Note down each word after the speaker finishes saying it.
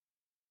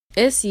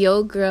It's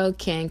your girl,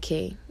 Can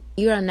K.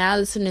 You are now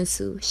listening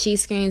to She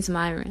Screams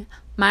Myron.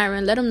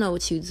 Myron, let them know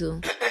what you do.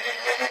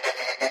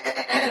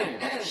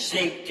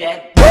 Shake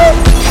that.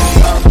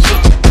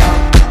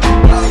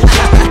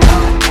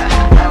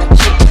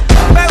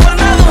 Back with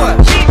another one.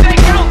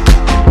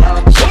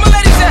 Where my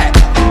ladies at?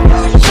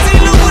 See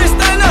your little booty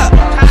stand up.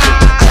 I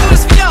do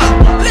this for y'all.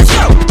 Let's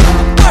go.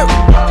 Work.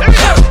 Here we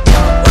go.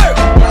 Work.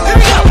 Here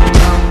we go.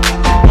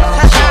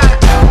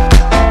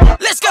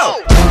 Let's go.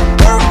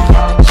 Work. Work.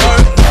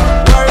 Work.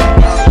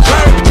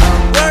 Work.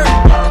 Work.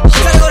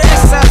 Time to go to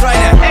exercise right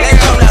now. Let's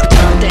go now.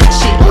 That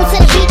shit. Who to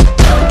the beat?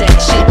 That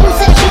shit. Who to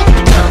the beat?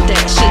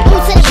 That shit. Who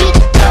to the beat?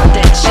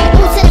 That shit.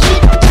 Who to the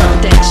beat?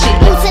 That shit.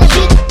 Who to the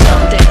beat?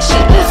 That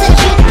shit. Who to the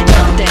beat?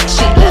 That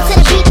shit. Who to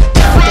the beat?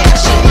 That shit.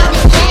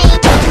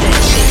 That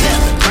shit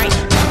left, right,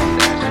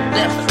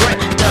 left, right.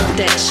 Dump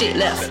that shit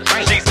left,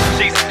 right.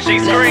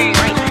 She's green.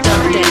 Right.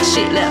 Dump that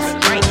shit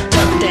left, right.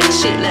 Dump that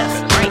shit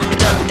left, right.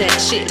 Dump that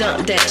shit.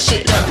 Dump that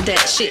shit. Dump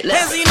that shit left.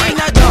 Hands on your knees,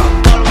 not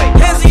dump. All the way.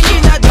 Hands on your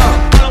knees, not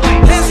dump. All the way.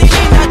 Hands on your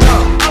knees, not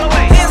dump. All the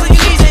way. Hands on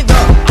your knees and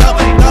dump. All the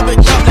way. Dump it,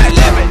 dump that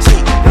left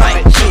cheek,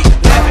 right cheek,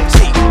 left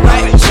cheek,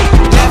 right cheek,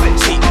 left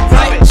cheek,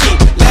 right cheek,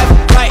 left,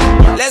 right.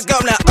 Let's go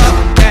now. Up,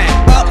 down,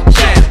 up,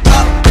 down,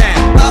 up, down,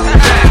 up,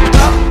 down,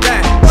 up,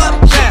 down, up,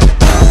 down.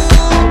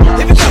 Ooh,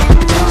 here we go.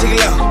 Shake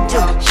it low, shake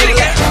it low,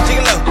 shake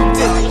it low,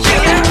 shake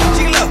it low,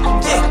 shake it low,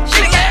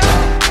 shake it low.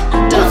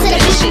 Dump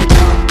that shit.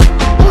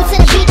 Who to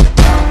the beat?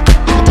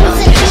 Dump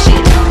that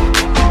shit.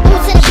 Who to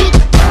the beat?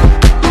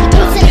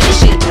 Dump that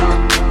shit. Who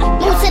to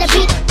the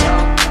beat?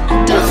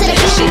 Dump that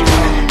shit.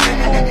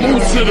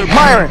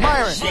 Myron,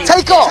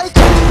 take off.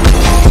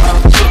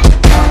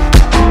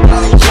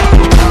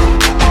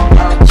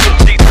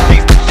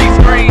 She's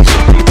green. Dump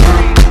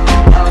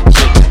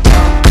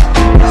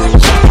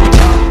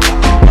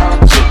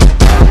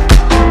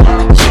that shit. Who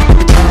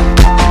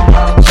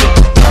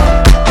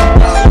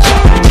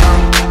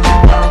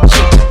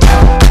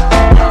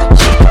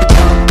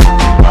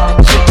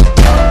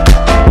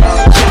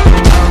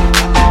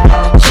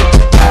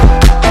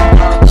to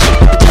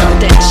the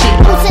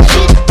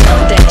beat?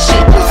 Dump that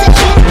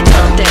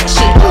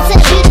shit. Who to the beat? Dump that shit. Who to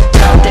the beat?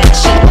 Dump that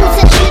shit. Who to the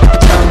beat?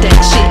 Dump that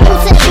shit. Who to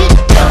the beat?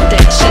 Dump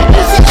that shit. Who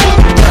to the beat?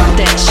 Dump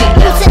that shit. Who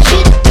to the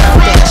beat?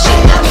 Dump that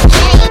shit.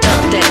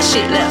 Dump that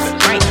shit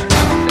left, right,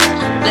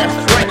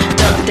 left, right.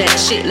 Dump that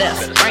shit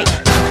left, right,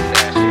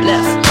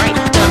 left, right.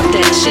 Dump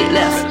that shit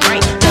left,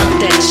 right. Dump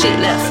that shit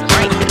left,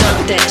 right.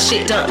 Dump that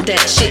shit. Dump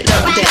that shit.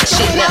 Dump that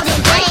shit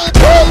left, right.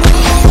 Who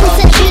to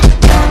the beat?